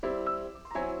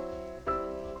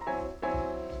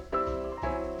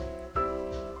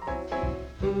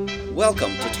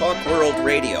Welcome to Talk World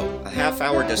Radio, a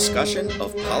half-hour discussion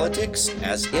of politics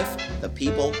as if the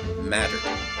people mattered.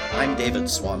 I'm David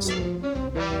Swanson.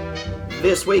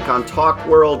 This week on Talk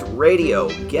World Radio,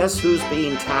 guess who's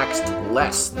being taxed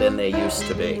less than they used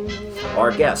to be? Our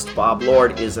guest, Bob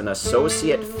Lord, is an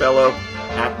associate fellow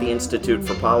at the Institute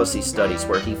for Policy Studies,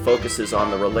 where he focuses on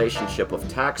the relationship of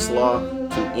tax law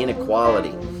to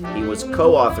inequality. He was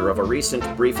co-author of a recent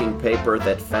briefing paper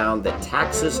that found that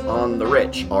taxes on the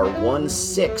rich are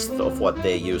 1/6 of what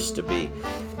they used to be.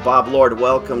 Bob Lord,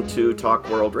 welcome to Talk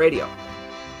World Radio.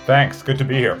 Thanks. Good to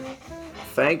be here.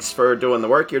 Thanks for doing the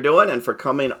work you're doing and for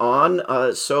coming on.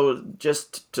 So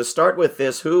just to start with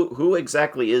this, who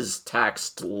exactly is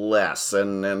taxed less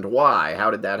and why?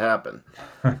 How did that happen?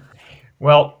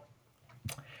 Well,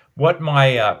 what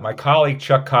my colleague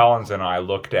Chuck Collins and I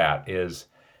looked at is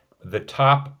the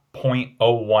top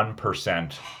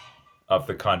 0.01% of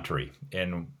the country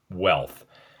in wealth.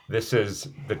 This is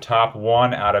the top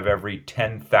one out of every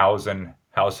 10,000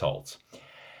 households.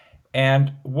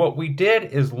 And what we did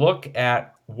is look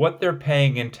at what they're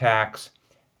paying in tax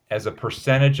as a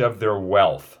percentage of their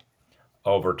wealth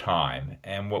over time.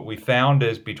 And what we found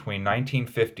is between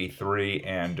 1953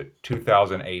 and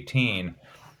 2018,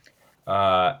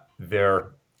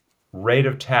 their rate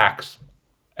of tax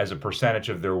as a percentage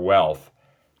of their wealth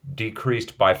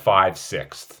decreased by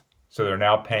 5/6. So they're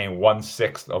now paying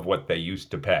 1/6 of what they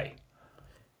used to pay.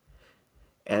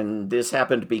 And this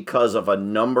happened because of a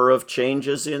number of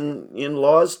changes in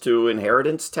laws to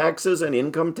inheritance taxes and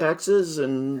income taxes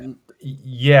and...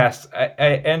 Yes,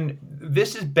 and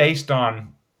this is based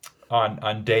on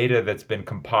data that's been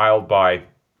compiled by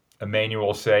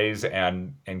Emmanuel Says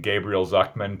and Gabriel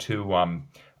Zuckman, two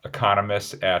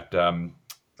economists at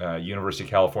University of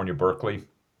California, Berkeley.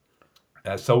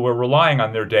 So we're relying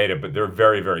on their data, but they're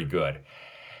very, very good.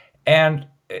 And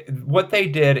what they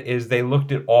did is they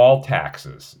looked at all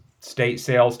taxes: state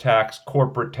sales tax,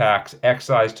 corporate tax,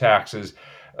 excise taxes,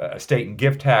 state and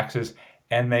gift taxes,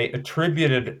 and they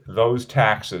attributed those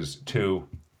taxes to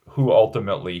who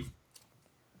ultimately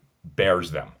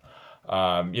bears them.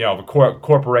 The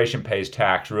corporation pays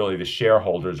tax. Really, the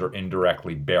shareholders are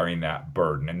indirectly bearing that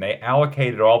burden. And they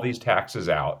allocated all these taxes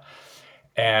out.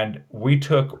 And we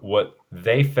took what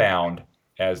they found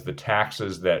as the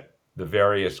taxes that the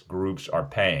various groups are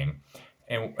paying.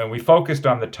 And we focused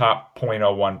on the top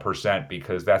 0.01%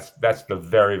 because that's the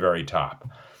very, very top.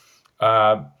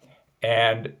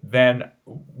 And then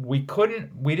we're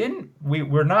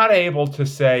not able to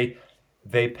say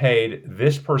they paid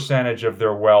this percentage of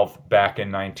their wealth back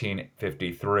in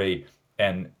 1953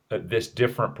 and this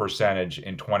different percentage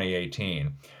in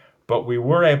 2018. But we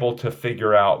were able to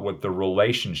figure out what the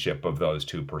relationship of those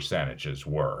two percentages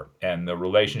were. And the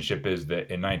relationship is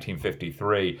that in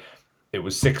 1953, it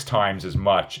was 6 times as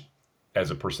much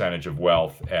as a percentage of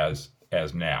wealth as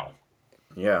now.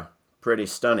 Yeah. Pretty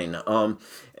stunning.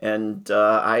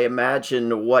 I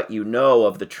imagine what you know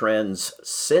of the trends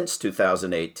since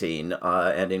 2018,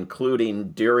 and including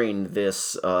during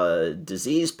this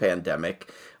disease pandemic,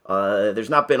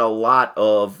 there's not been a lot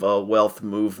of wealth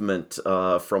movement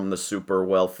from the super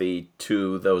wealthy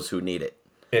to those who need it.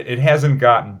 It hasn't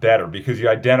gotten better because you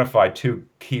identified two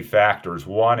key factors.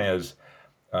 One is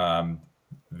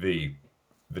the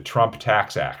Trump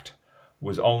Tax Act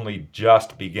was only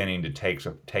just beginning to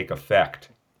take effect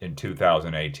in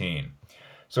 2018.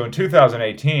 So in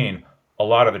 2018, a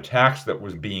lot of the tax that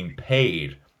was being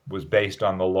paid was based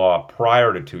on the law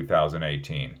prior to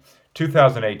 2018.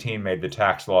 2018 made the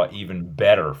tax law even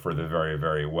better for the very,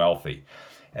 very wealthy.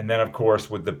 And then, of course,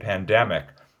 with the pandemic,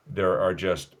 there are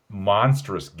just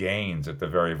monstrous gains at the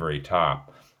very, very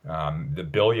top. The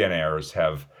billionaires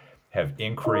have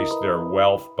increased their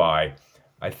wealth by,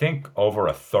 I think, over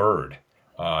a third.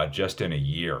 Just in a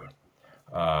year.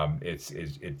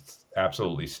 It's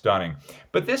absolutely stunning.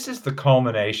 But this is the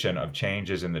culmination of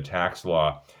changes in the tax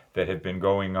law that have been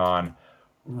going on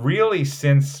really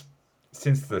since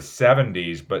the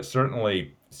 70s, but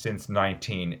certainly since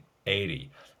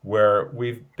 1980, where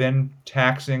we've been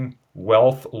taxing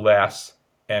wealth less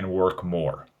and work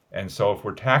more. And so if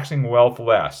we're taxing wealth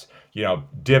less,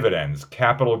 dividends,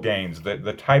 capital gains,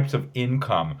 the types of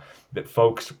income that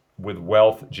folks with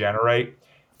wealth generate,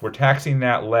 if we're taxing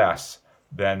that less,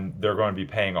 then they're going to be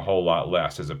paying a whole lot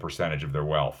less as a percentage of their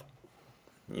wealth.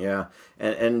 Yeah.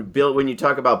 And Bill, when you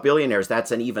talk about billionaires,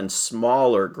 that's an even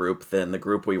smaller group than the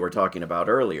group we were talking about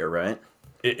earlier, right?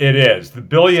 It is. The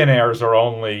billionaires are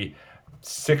only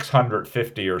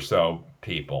 650 or so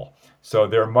people. So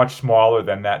they're much smaller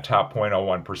than that top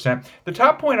 0.01%. The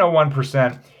top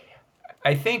 0.01%,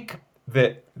 I think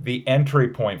that the entry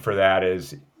point for that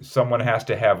is someone has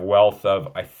to have wealth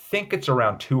of, I think it's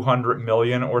around 200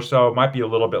 million or so. It might be a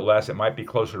little bit less. It might be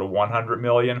closer to 100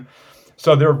 million.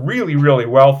 So they're really, really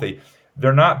wealthy.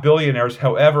 They're not billionaires.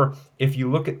 However, if you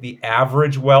look at the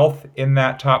average wealth in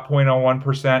that top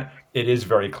 0.01%, it is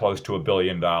very close to $1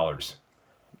 billion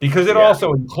because it Yeah,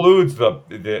 also includes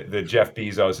the Jeff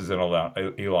Bezoses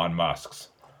and Elon Musk's.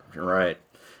 right.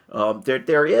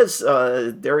 There is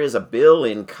a bill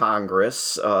in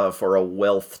Congress for a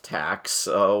wealth tax.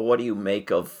 What do you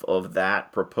make of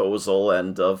that proposal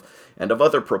and of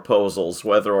other proposals,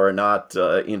 whether or not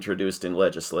introduced in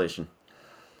legislation?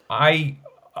 I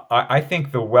I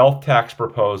think the wealth tax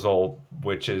proposal,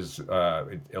 which is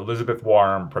Elizabeth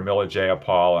Warren, Pramila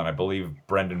Jayapal, and I believe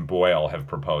Brendan Boyle have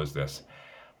proposed this.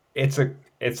 It's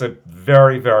a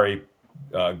very very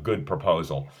good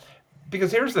proposal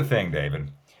because here's the thing,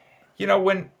 David.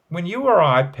 When you or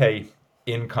I pay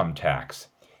income tax,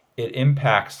 it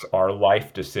impacts our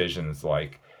life decisions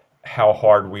like how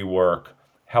hard we work,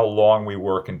 how long we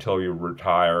work until you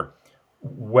retire,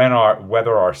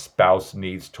 whether our spouse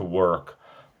needs to work,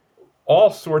 all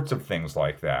sorts of things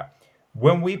like that.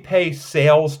 When we pay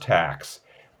sales tax,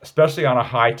 especially on a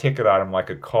high ticket item like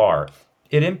a car,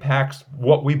 it impacts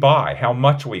what we buy, how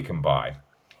much we can buy.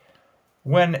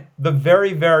 When the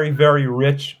very, very, very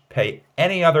rich pay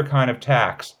any other kind of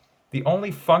tax, the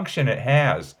only function it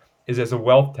has is as a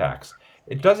wealth tax.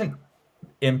 It doesn't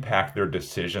impact their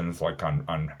decisions like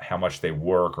on how much they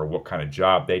work or what kind of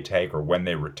job they take or when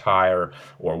they retire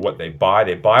or what they buy.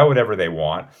 They buy whatever they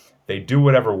want. They do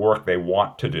whatever work they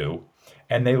want to do.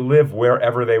 And they live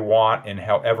wherever they want in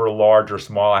however large or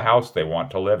small a house they want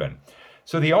to live in.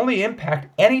 So the only impact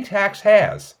any tax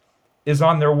has is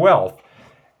on their wealth.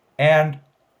 And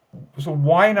so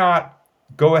why not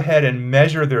go ahead and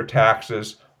measure their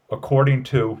taxes according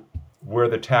to where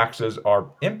the taxes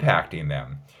are impacting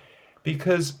them?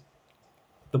 Because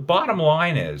the bottom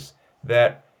line is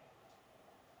that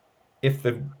if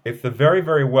the very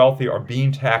very wealthy are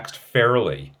being taxed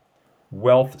fairly,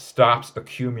 wealth stops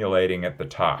accumulating at the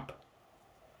top.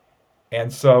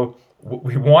 And so what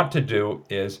we want to do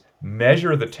is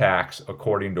measure the tax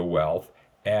according to wealth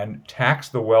and tax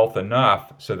the wealth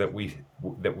enough so that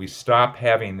we stop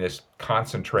having this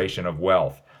concentration of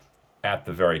wealth at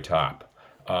the very top.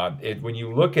 When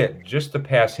you look at just the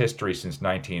past history since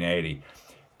 1980,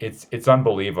 it's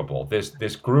unbelievable.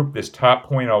 This group, this top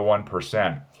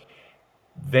 0.01%,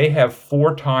 they have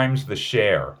 4 times the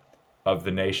share of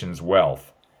the nation's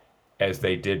wealth as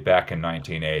they did back in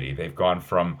 1980. They've gone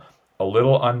from a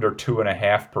little under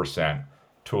 2.5%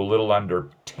 to a little under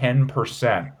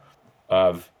 10%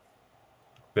 of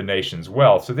the nation's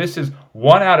wealth. So this is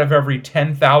one out of every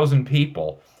 10,000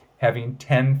 people having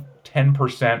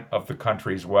 10% of the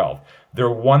country's wealth. They're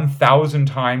 1,000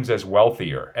 times as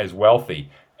wealthy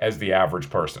as the average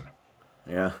person.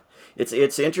 Yeah.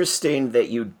 It's interesting that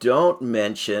you don't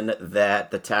mention that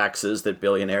the taxes that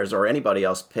billionaires or anybody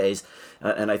else pays,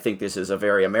 and I think this is a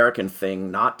very American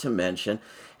thing not to mention,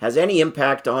 has any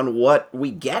impact on what we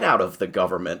get out of the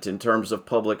government in terms of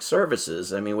public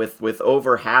services. I mean, with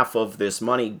over half of this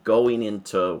money going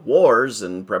into wars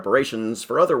and preparations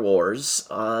for other wars,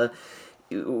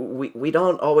 we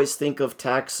don't always think of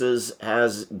taxes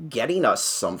as getting us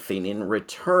something in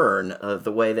return,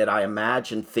 the way that I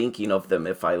imagine thinking of them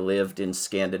if I lived in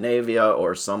Scandinavia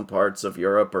or some parts of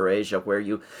Europe or Asia where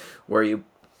you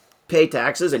pay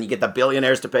taxes and you get the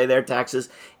billionaires to pay their taxes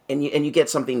and you get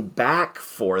something back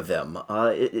for them.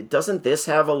 Doesn't this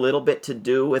have a little bit to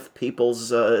do with people's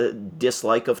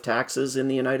dislike of taxes in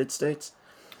the United States?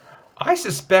 I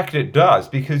suspect it does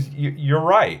because you're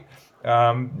right.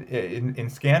 In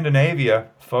Scandinavia,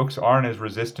 folks aren't as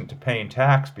resistant to paying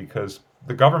tax because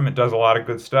the government does a lot of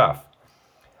good stuff.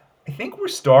 I think we're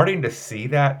starting to see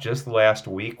that just last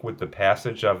week with the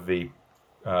passage of the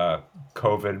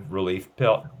COVID relief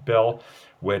bill,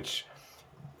 which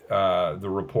the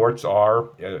reports are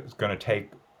is going to take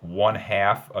one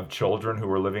half of children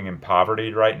who are living in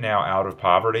poverty right now out of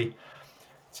poverty.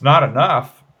 It's not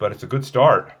enough, but it's a good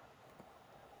start.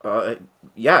 Uh,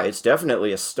 yeah, it's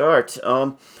definitely a start.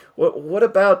 What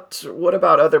about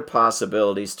other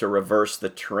possibilities to reverse the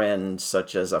trend,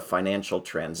 such as a financial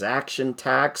transaction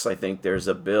tax? I think there's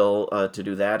a bill to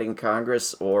do that in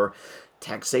Congress, or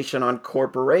taxation on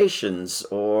corporations,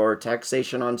 or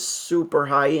taxation on super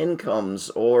high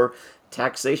incomes, or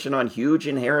taxation on huge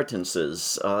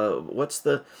inheritances. What's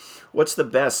the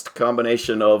best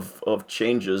combination of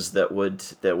changes that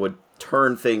would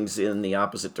turn things in the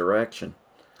opposite direction?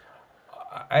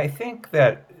 I think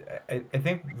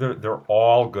they're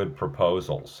all good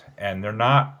proposals, and they're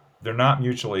not. they're not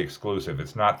mutually exclusive.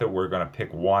 It's not that we're going to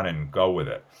pick one and go with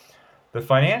it. The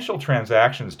financial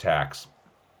transactions tax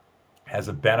has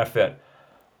a benefit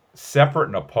separate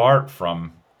and apart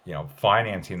from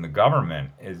financing the government,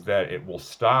 is that it will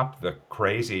stop the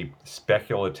crazy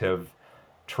speculative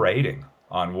trading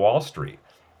on Wall Street.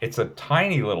 It's a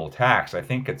tiny little tax. I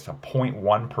think it's a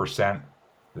 0.1%,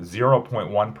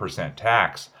 0.1%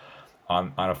 tax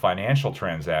on a financial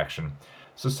transaction.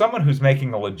 So someone who's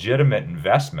making a legitimate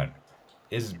investment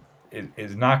is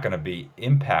is not going to be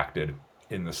impacted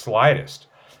in the slightest.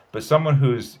 But someone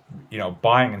who's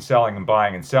buying and selling and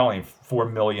buying and selling 4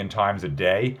 million times a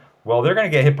day, well, they're going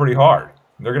to get hit pretty hard.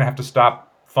 They're going to have to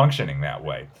stop functioning that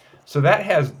way. So that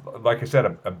has, like I said,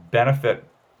 a benefit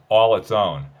all its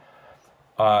own.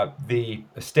 The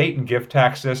estate and gift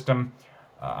tax system,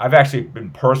 I've actually been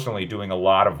personally doing a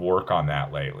lot of work on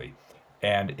that lately,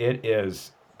 and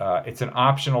it's an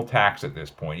optional tax at this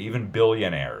point. Even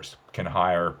billionaires can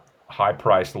hire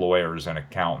high-priced lawyers and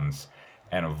accountants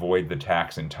and avoid the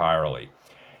tax entirely.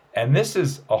 And this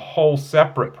is a whole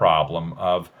separate problem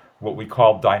of what we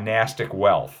call dynastic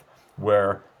wealth,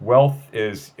 where wealth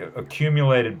is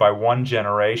accumulated by one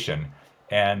generation,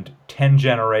 and 10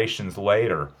 generations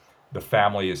later, the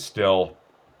family is still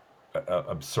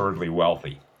absurdly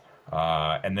wealthy.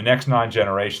 And the next 9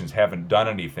 generations haven't done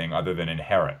anything other than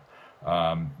inherit.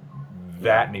 Yeah.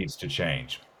 That needs to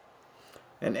change.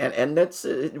 And that's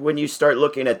when you start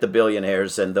looking at the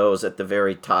billionaires and those at the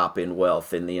very top in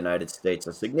wealth in the United States,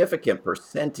 a significant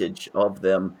percentage of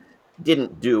them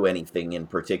didn't do anything in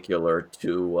particular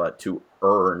to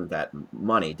earn that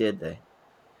money, did they?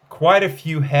 Quite a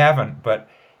few haven't, but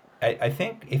I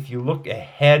think if you look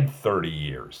ahead 30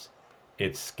 years,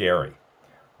 it's scary.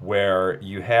 Where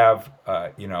you have,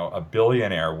 a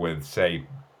billionaire with, say,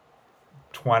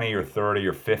 20 or 30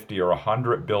 or 50 or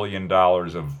 $100 billion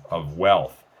of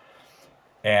wealth,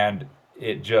 and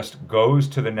it just goes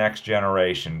to the next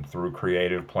generation through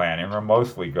creative planning, or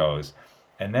mostly goes,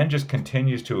 and then just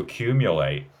continues to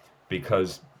accumulate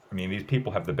because, I mean, these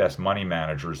people have the best money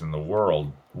managers in the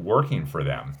world working for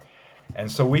them. And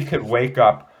so we could wake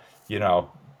up, you know,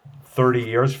 30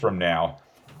 years from now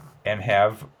and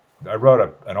have, I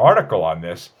wrote an article on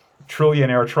this,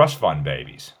 trillionaire trust fund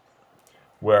babies,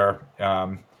 where,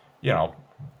 you know,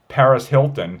 Paris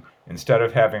Hilton, instead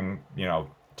of having,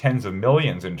 tens of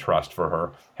millions in trust for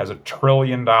her, has $1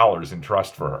 trillion in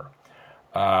trust for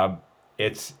her.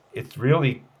 It's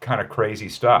really kind of crazy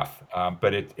stuff,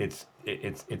 but it's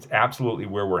absolutely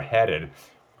where we're headed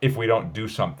if we don't do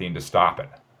something to stop it.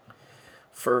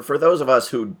 For those of us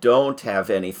who don't have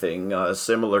anything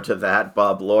similar to that,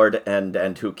 Bob Lord,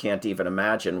 and who can't even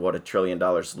imagine what $1 trillion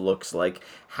looks like,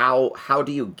 how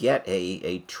do you get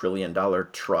a $1 trillion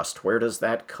trust? Where does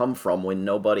that come from when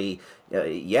nobody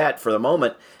yet, for the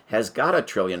moment, has got $1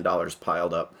 trillion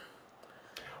piled up?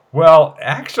 Well,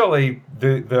 actually,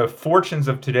 the fortunes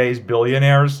of today's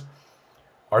billionaires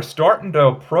are starting to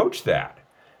approach that.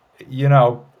 You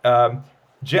know,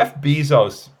 Jeff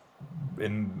Bezos,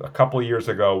 in a couple of years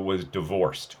ago, was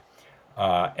divorced,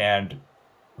 and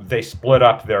they split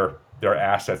up their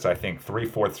assets. I think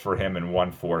three-fourths for him and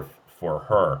one-fourth for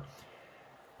her.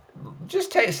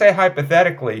 Just say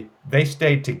hypothetically, they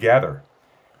stayed together,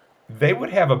 they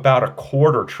would have about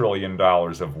 $250 billion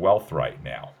of wealth right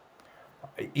now.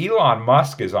 Elon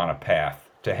Musk is on a path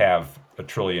to have $1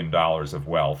 trillion of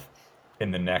wealth in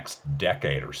the next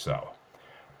decade or so.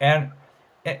 And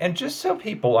and just so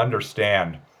people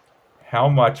understand how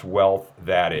much wealth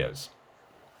that is.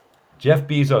 Jeff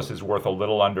Bezos is worth a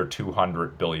little under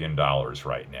 $200 billion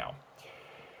right now.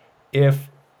 If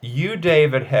you,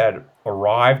 David, had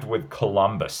arrived with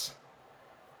Columbus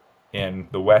in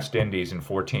the West Indies in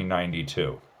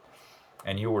 1492,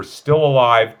 and you were still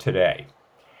alive today,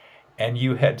 and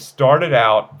you had started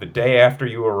out the day after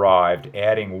you arrived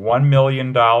adding $1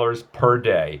 million per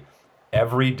day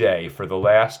every day for the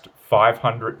last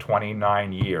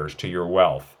 529 years to your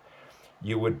wealth,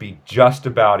 you would be just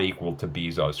about equal to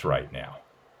Bezos right now.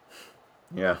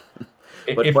 Yeah.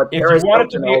 But If you Paris wanted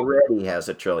to Hilton be, already has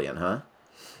a trillion, huh?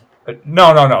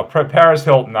 no. Paris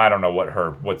Hilton, I don't know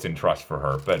what's in trust for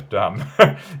her, but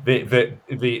the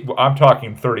I'm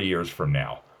talking 30 years from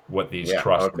now, what these Yeah,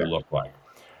 trusts okay. will look like.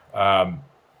 Um,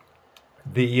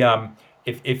 the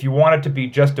If you wanted to be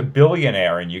just a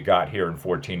billionaire and you got here in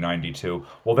 1492,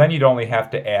 well, then you'd only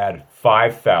have to add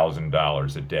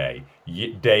 $5,000 a day,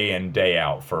 day in, day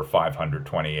out, for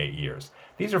 528 years.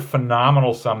 These are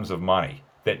phenomenal sums of money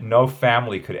that no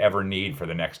family could ever need for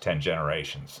the next 10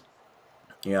 generations.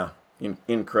 Yeah,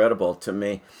 incredible to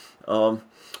me. Um,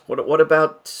 what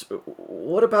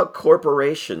about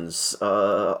corporations?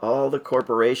 All the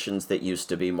corporations that used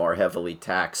to be more heavily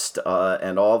taxed,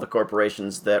 and all the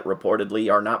corporations that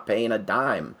reportedly are not paying a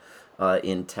dime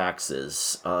in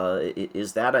taxes.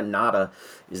 Is that not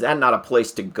a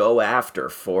place to go after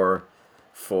for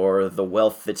the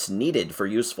wealth that's needed for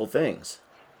useful things?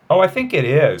 Oh, I think it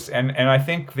is, and I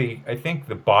think the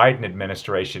Biden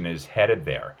administration is headed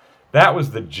there. That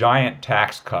was the giant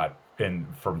tax cut in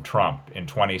from Trump in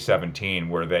 2017,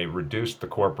 where they reduced the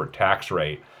corporate tax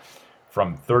rate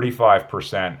from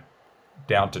 35%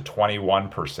 down to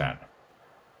 21%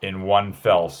 in one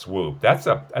fell swoop. That's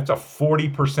a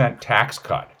 40% tax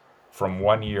cut from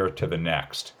one year to the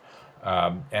next.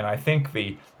 And I think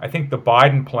the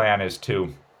Biden plan is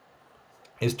to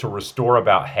restore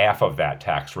about half of that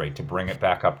tax rate to bring it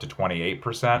back up to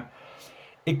 28%.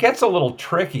 It gets a little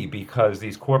tricky because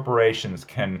these corporations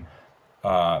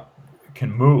uh,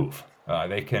 can move.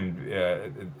 They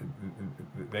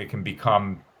can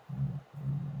become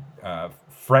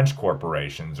French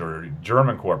corporations or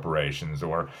German corporations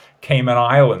or Cayman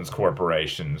Islands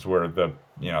corporations where the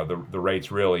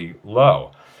rate's really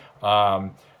low.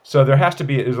 So there has to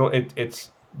be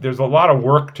there's a lot of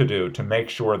work to do to make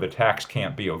sure the tax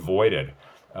can't be avoided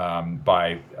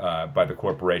by the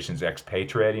corporations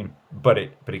expatriating, but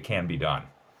it can be done.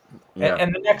 And, Yeah.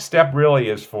 and the next step really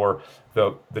is for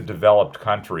the developed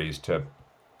countries to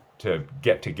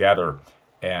get together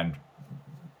and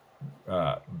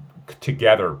uh,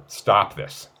 together stop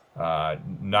this,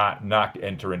 not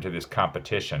enter into this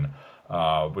competition,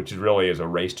 which is really is a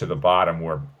race to the bottom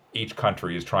where each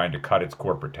country is trying to cut its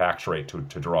corporate tax rate to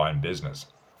draw in business.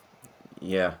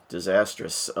 Yeah,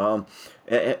 disastrous. And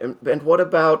what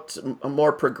about a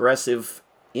more progressive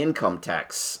income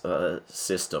tax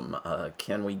system?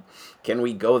 Can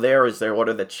we go there? What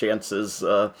are the chances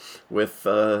with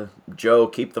Joe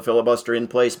keep the filibuster in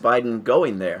place, Biden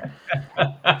going there?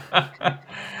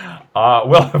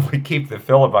 Well, if we keep the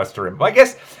filibuster in,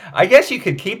 I guess you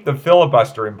could keep the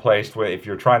filibuster in place if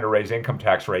you're trying to raise income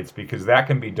tax rates, because that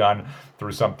can be done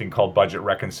through something called budget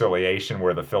reconciliation,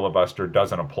 where the filibuster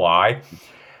doesn't apply.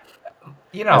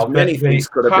 You As know, the many the things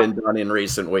could have top been done in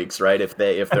recent weeks, right? If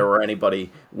there were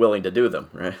anybody willing to do them,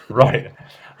 right? right.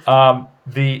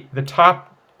 The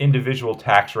top individual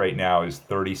tax rate now is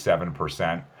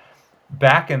 37%.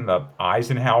 Back in the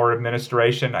Eisenhower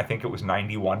administration, I think it was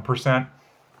 91%.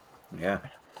 Yeah.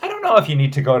 I don't know if you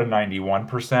need to go to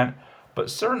 91%, but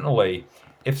certainly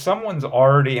if someone's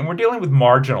already, and we're dealing with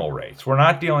marginal rates, we're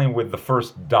not dealing with the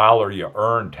first dollar you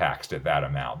earn taxed at that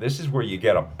amount. This is where you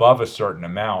get above a certain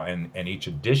amount, and each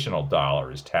additional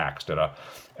dollar is taxed at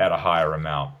a higher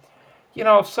amount.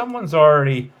 If someone's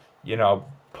already,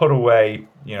 put away,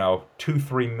 2,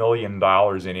 $3 million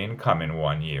in income in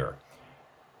one year,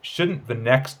 shouldn't the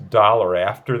next dollar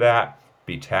after that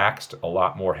be taxed a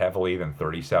lot more heavily than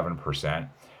 37%?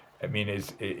 I mean,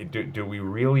 do we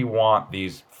really want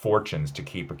these fortunes to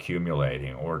keep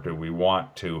accumulating, or do we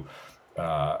want to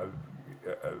uh,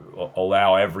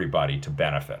 allow everybody to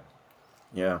benefit?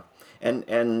 Yeah.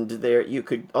 And there you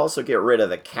could also get rid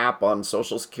of the cap on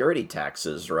Social Security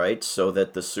taxes, right? So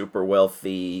that the super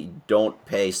wealthy don't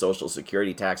pay Social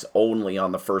Security tax only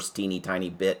on the first teeny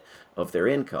tiny bit of their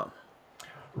income.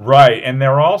 Right, and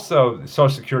they're also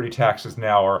Social Security taxes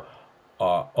now are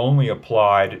only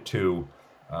applied to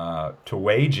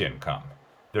wage income.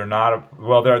 They're not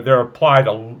well. They're applied.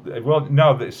 Well,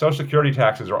 no, the Social Security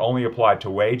taxes are only applied to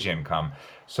wage income.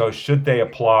 So should they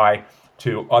apply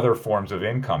to other forms of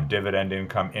income, dividend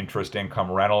income, interest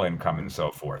income, rental income, and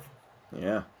so forth?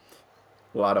 Yeah.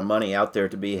 A lot of money out there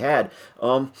to be had.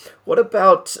 What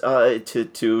about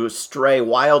to stray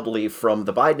wildly from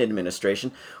the Biden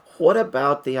administration? What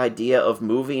about the idea of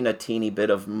moving a teeny bit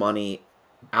of money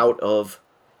out of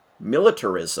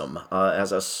militarism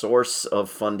as a source of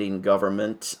funding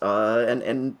government,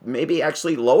 and maybe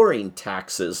actually lowering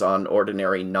taxes on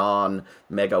ordinary non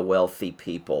mega wealthy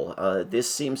people?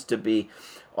 This seems to be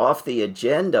off the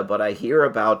agenda, but I hear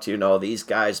about, these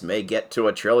guys may get to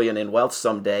a trillion in wealth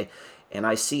someday, and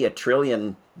I see a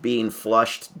trillion being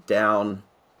flushed down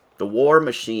the war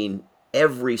machine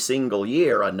every single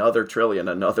year, another trillion,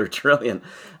 another trillion.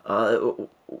 Uh,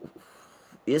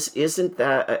 isn't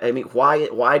that? I mean,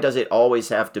 why does it always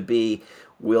have to be?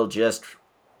 We'll just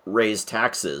raise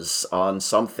taxes on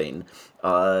something,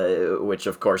 which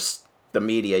of course the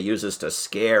media uses to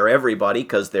scare everybody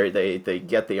because they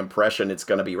get the impression it's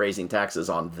going to be raising taxes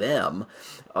on them.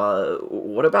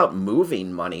 What about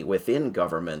moving money within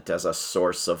government as a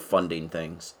source of funding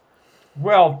things?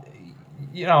 Well,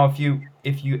 if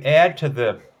you add to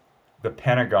the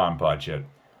Pentagon budget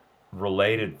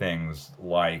related things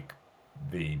like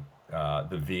the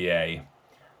VA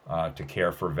to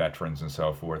care for veterans and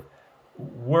so forth,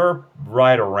 we're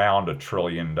right around $1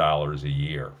 trillion a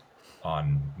year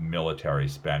on military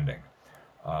spending,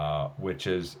 which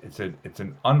is it's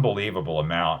an unbelievable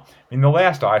amount. I mean, the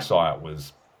last I saw it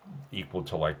was equal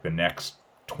to like the next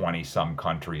 20 some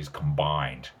countries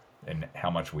combined and how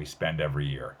much we spend every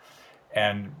year.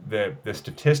 And the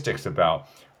statistics about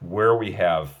where we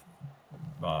have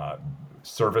uh,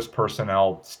 service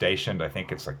personnel stationed, I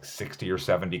think it's like 60 or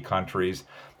 70 countries.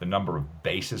 The number of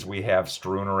bases we have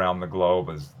strewn around the globe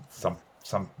is some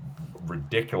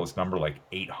ridiculous number, like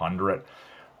 800.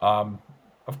 Um,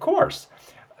 of course,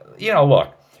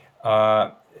 look,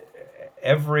 uh,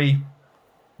 every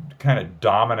kind of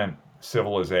dominant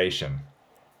civilization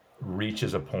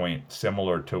reaches a point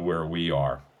similar to where we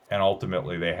are, and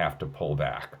ultimately they have to pull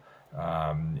back.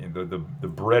 The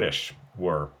British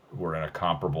were in a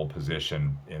comparable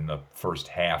position in the first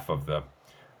half of the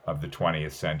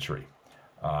 20th century,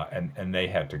 and they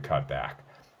had to cut back.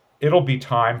 It'll be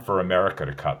time for America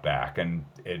to cut back, and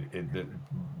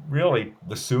really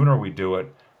the sooner we do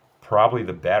it, probably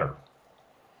the better.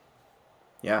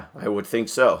 Yeah, I would think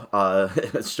so.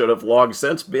 It should have long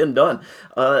since been done.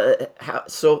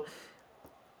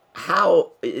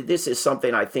 How this is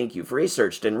something I think you've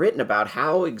researched and written about.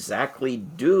 How exactly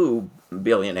do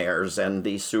billionaires and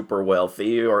the super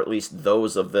wealthy, or at least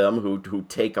those of them who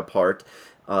take a part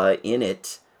in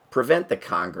it, prevent the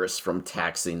Congress from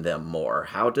taxing them more?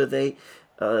 How do they?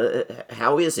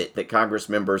 How is it that Congress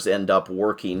members end up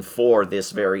working for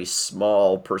this very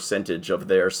small percentage of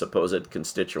their supposed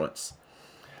constituents?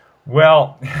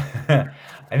 Well,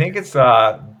 I think it's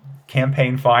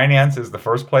campaign finance is the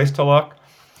first place to look.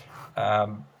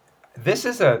 Um,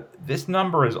 this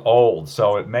number is old,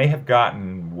 so it may have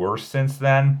gotten worse since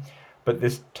then. But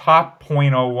this top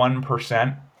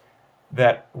 0.01%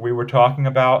 that we were talking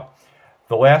about,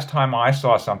 the last time I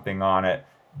saw something on it,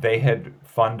 they had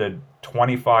funded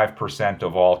 25%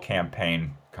 of all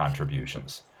campaign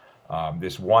contributions.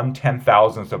 This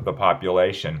 1/10,000th of the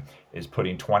population is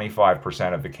putting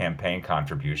 25% of the campaign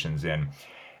contributions in.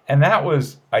 And that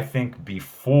was, I think,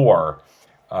 before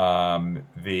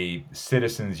the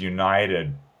Citizens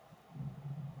United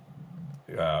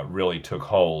really took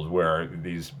hold, where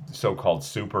these so-called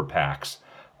super PACs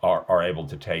are able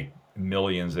to take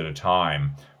millions at a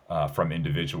time from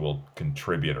individual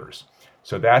contributors.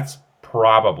 So that's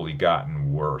probably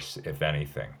gotten worse, if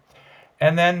anything.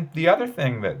 And then the other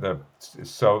thing that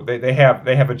they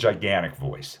have a gigantic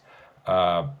voice.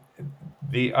 Uh,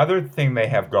 the other thing they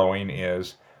have going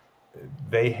is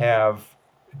they have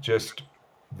just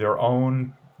their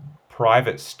own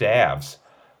private staffs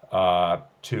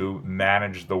to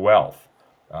manage the wealth.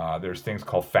 There's things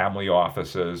called family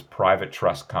offices, private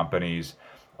trust companies.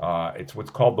 It's what's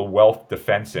called the wealth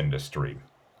defense industry.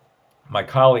 My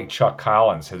colleague Chuck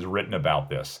Collins has written about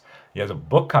this. He has a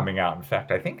book coming out, in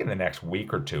fact, I think in the next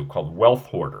week or two, called Wealth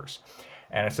Hoarders.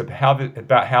 And it's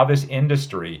about how this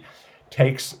industry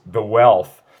takes the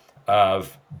wealth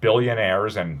of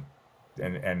billionaires and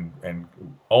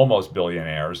almost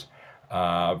billionaires,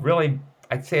 really,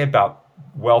 I'd say about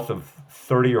wealth of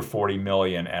 30 or 40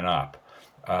 million and up.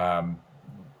 Um,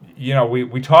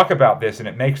 we talk about this and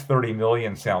it makes 30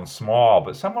 million sound small,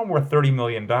 but someone worth $30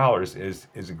 million is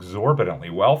exorbitantly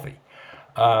wealthy.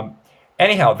 Um,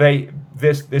 Anyhow,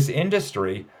 this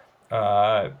industry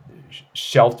uh,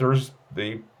 shelters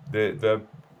the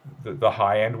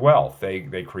high end wealth.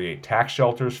 They create tax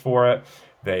shelters for it.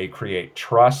 They create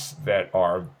trusts that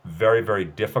are very very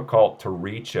difficult to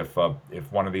reach if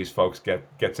one of these folks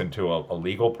gets into a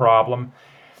legal problem,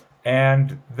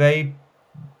 and they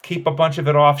keep a bunch of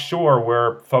it offshore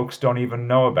where folks don't even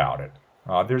know about it.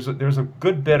 There's a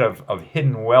good bit of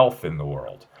hidden wealth in the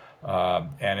world,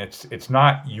 and it's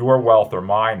not your wealth or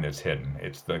mine that's hidden.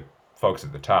 It's the folks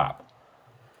at the top.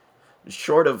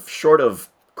 Short of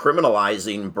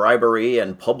criminalizing bribery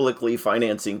and publicly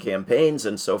financing campaigns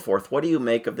and so forth, what do you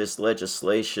make of this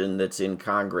legislation that's in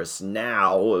Congress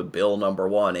now, Bill number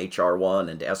 1, HR 1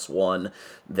 and S1,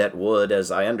 that would, as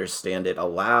I understand it,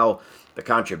 allow the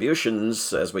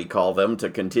contributions, as we call them, to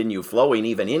continue flowing,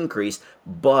 even increase,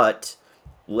 but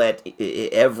let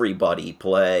everybody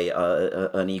play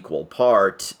an equal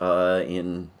part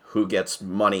in who gets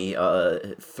money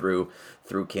through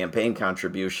campaign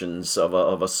contributions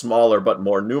of a smaller but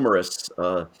more numerous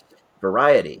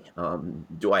variety.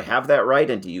 Do I have that right?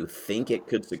 And do you think it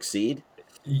could succeed?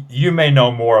 You may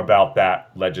know more about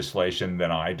that legislation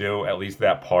than I do, at least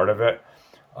that part of it.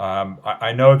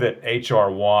 I know that HR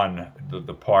one,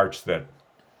 the parts that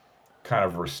kind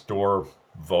of restore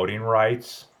voting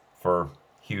rights for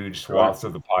huge swaths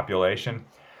of the population.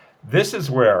 This is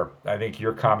where I think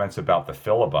your comments about the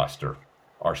filibuster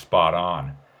are spot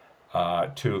on.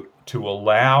 To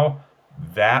allow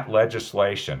that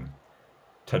legislation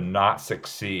to not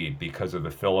succeed because of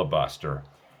the filibuster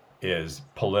is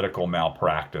political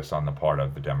malpractice on the part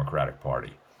of the Democratic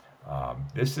Party.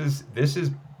 This is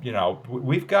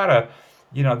we've got to,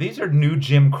 these are new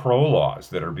Jim Crow laws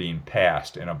that are being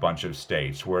passed in a bunch of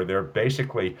states where they're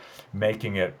basically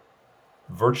making it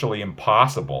virtually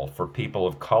impossible for people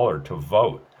of color to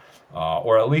vote,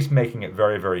 or at least making it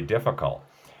very, very difficult.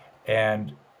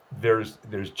 And there's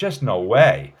just no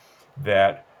way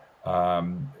that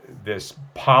this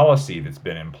policy that's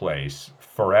been in place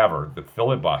forever, the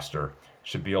filibuster,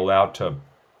 should be allowed to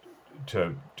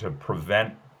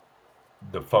prevent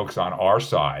the folks on our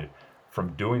side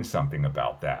from doing something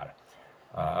about that.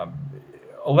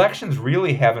 Elections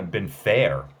really haven't been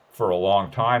fair for a long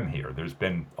time here. There's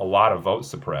been a lot of vote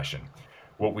suppression.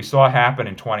 What we saw happen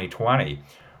in 2020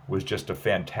 was just a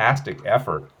fantastic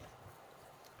effort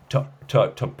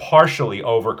to partially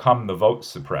overcome the vote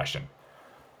suppression.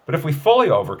 But if we fully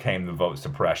overcame the vote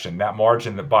suppression, that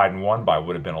margin that Biden won by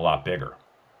would have been a lot bigger.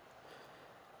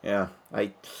 Yeah,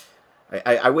 I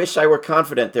wish I were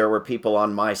confident there were people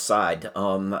on my side.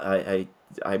 I'm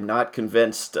not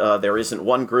convinced there isn't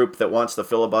one group that wants the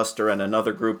filibuster and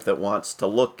another group that wants to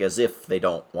look as if they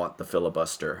don't want the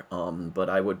filibuster. But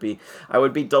I would be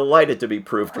delighted to be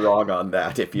proved wrong on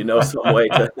that if you know some way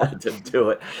to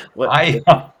do it.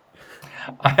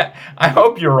 I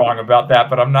hope you're wrong about that,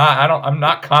 but I'm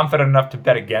not confident enough to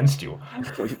bet against you.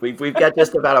 We've got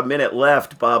just about a minute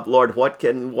left, Bob Lord. What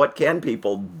can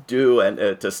people do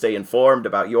and to stay informed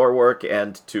about your work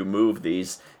and to move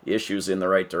these issues in the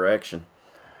right direction?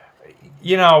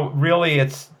 Really,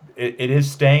 it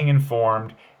is staying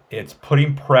informed. It's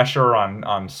putting pressure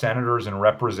on senators and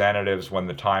representatives when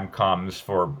the time comes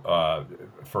for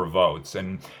votes,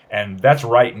 and that's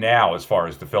right now as far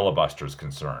as the filibuster is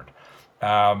concerned.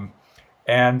 And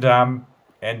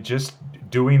just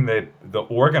doing the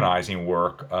organizing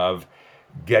work of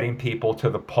getting people to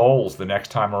the polls the next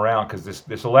time around, because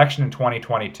this election in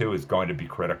 2022 is going to be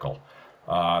critical.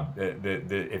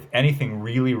 If anything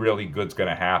really, really good's going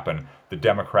to happen, the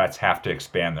Democrats have to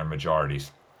expand their majorities.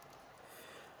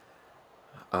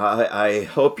 I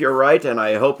hope you're right, and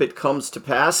I hope it comes to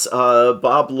pass.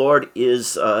 Bob Lord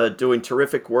is doing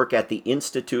terrific work at the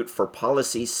Institute for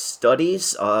Policy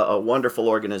Studies, a wonderful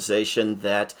organization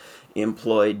that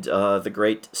employed the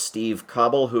great Steve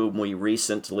Cobble, whom we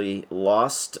recently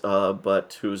lost,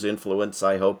 but whose influence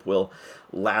I hope will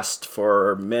last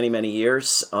for many, many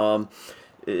years.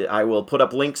 I will put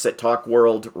up links at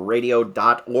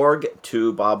talkworldradio.org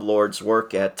to Bob Lord's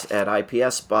work at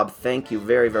IPS. Bob, thank you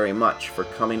very, very much for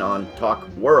coming on Talk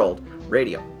World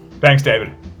Radio. Thanks,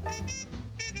 David.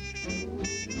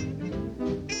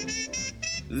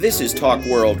 This is Talk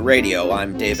World Radio.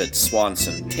 I'm David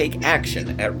Swanson. Take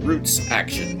action at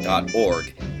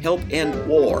rootsaction.org. Help end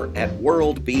war at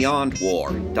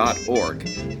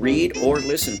worldbeyondwar.org. Read or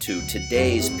listen to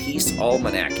today's Peace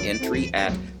Almanac entry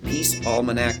at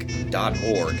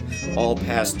peacealmanac.org. All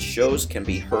past shows can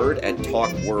be heard at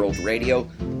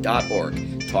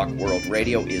talkworldradio.org. Talk World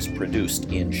Radio is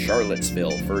produced in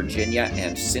Charlottesville, Virginia,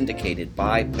 and syndicated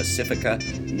by Pacifica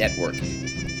Network.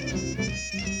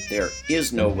 There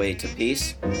is no way to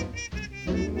peace.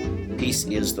 Peace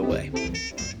is the way.